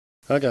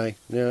Okay,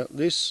 now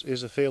this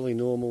is a fairly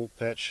normal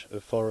patch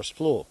of forest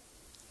floor.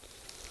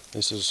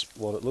 This is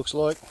what it looks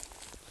like,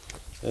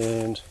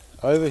 and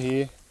over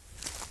here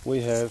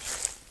we have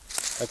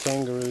a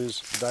kangaroo's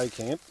day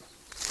camp,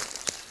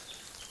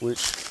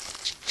 which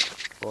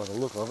by the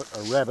look of it,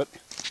 a rabbit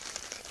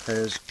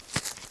has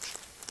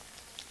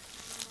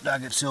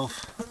dug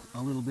itself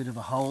a little bit of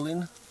a hole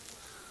in.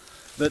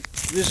 But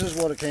this is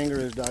what a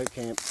kangaroo's day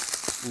camp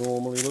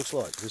normally looks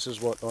like. This is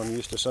what I'm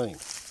used to seeing.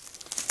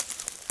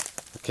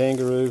 The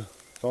kangaroo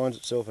finds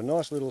itself a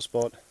nice little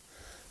spot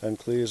and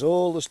clears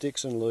all the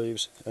sticks and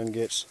leaves and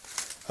gets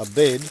a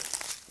bed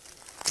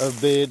of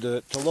bare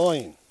dirt to lie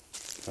in.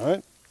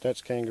 Right?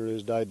 That's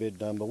kangaroo's daybed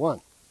number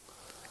 1.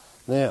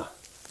 Now,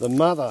 the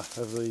mother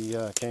of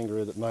the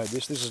kangaroo that made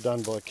this is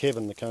done by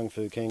Kevin, the Kung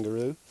Fu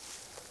kangaroo.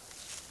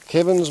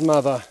 Kevin's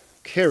mother,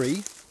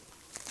 Kerrie,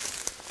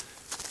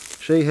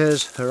 she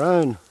has her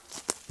own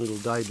little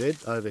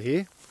daybed over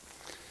here,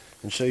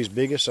 and she's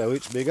bigger, so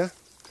it's bigger.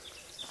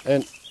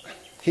 And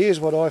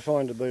here's what I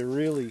find to be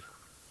really,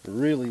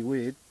 really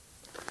weird.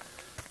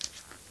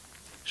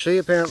 She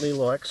apparently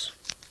likes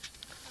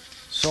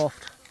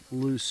soft,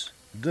 loose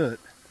dirt.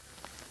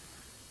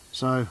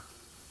 So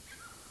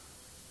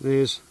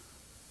there's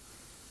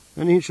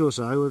an inch or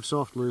so of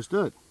soft, loose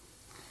dirt.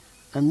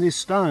 And this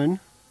stone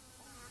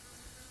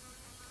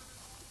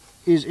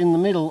is in the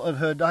middle of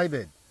her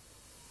daybed.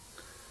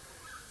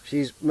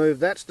 She's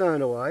moved that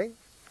stone away.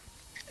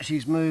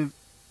 She's moved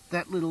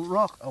that little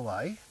rock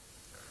away.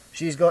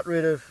 She's got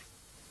rid of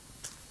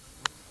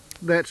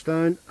that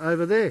stone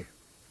over there.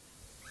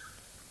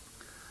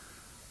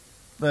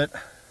 But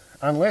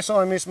unless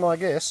I miss my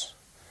guess,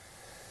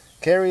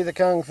 Kerrie the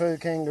Kung Fu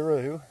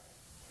kangaroo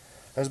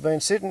has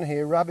been sitting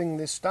here rubbing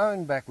this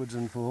stone backwards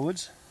and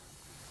forwards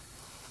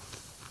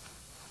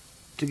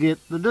to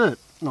get the dirt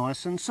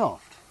nice and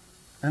soft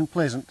and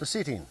pleasant to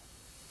sit in.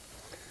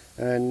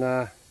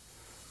 And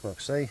look,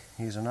 see,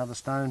 here's another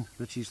stone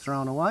that she's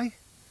thrown away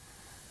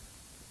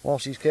while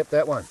she's kept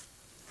that one.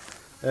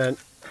 And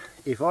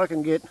if I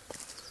can get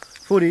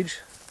footage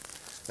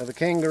of a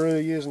kangaroo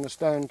using a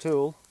stone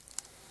tool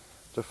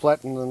to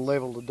flatten and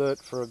level the dirt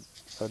for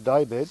a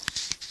daybed,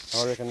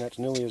 I reckon that's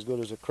nearly as good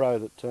as a crow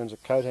that turns a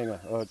coat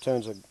hanger, or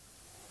turns a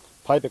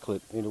paper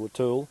clip into a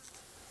tool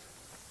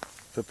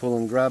for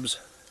pulling grubs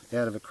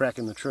out of a crack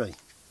in the tree.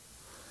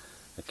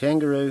 A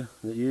kangaroo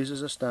that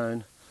uses a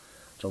stone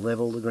to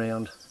level the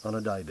ground on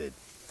a daybed.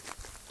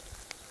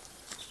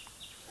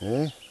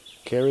 Yeah,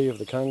 Kerrie of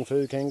the Kung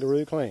Fu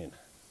kangaroo clan.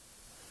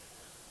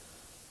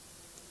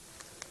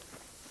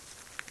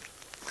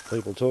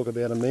 People talk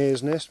about a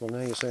mare's nest, well now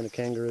you've seen a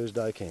kangaroo's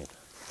day camp.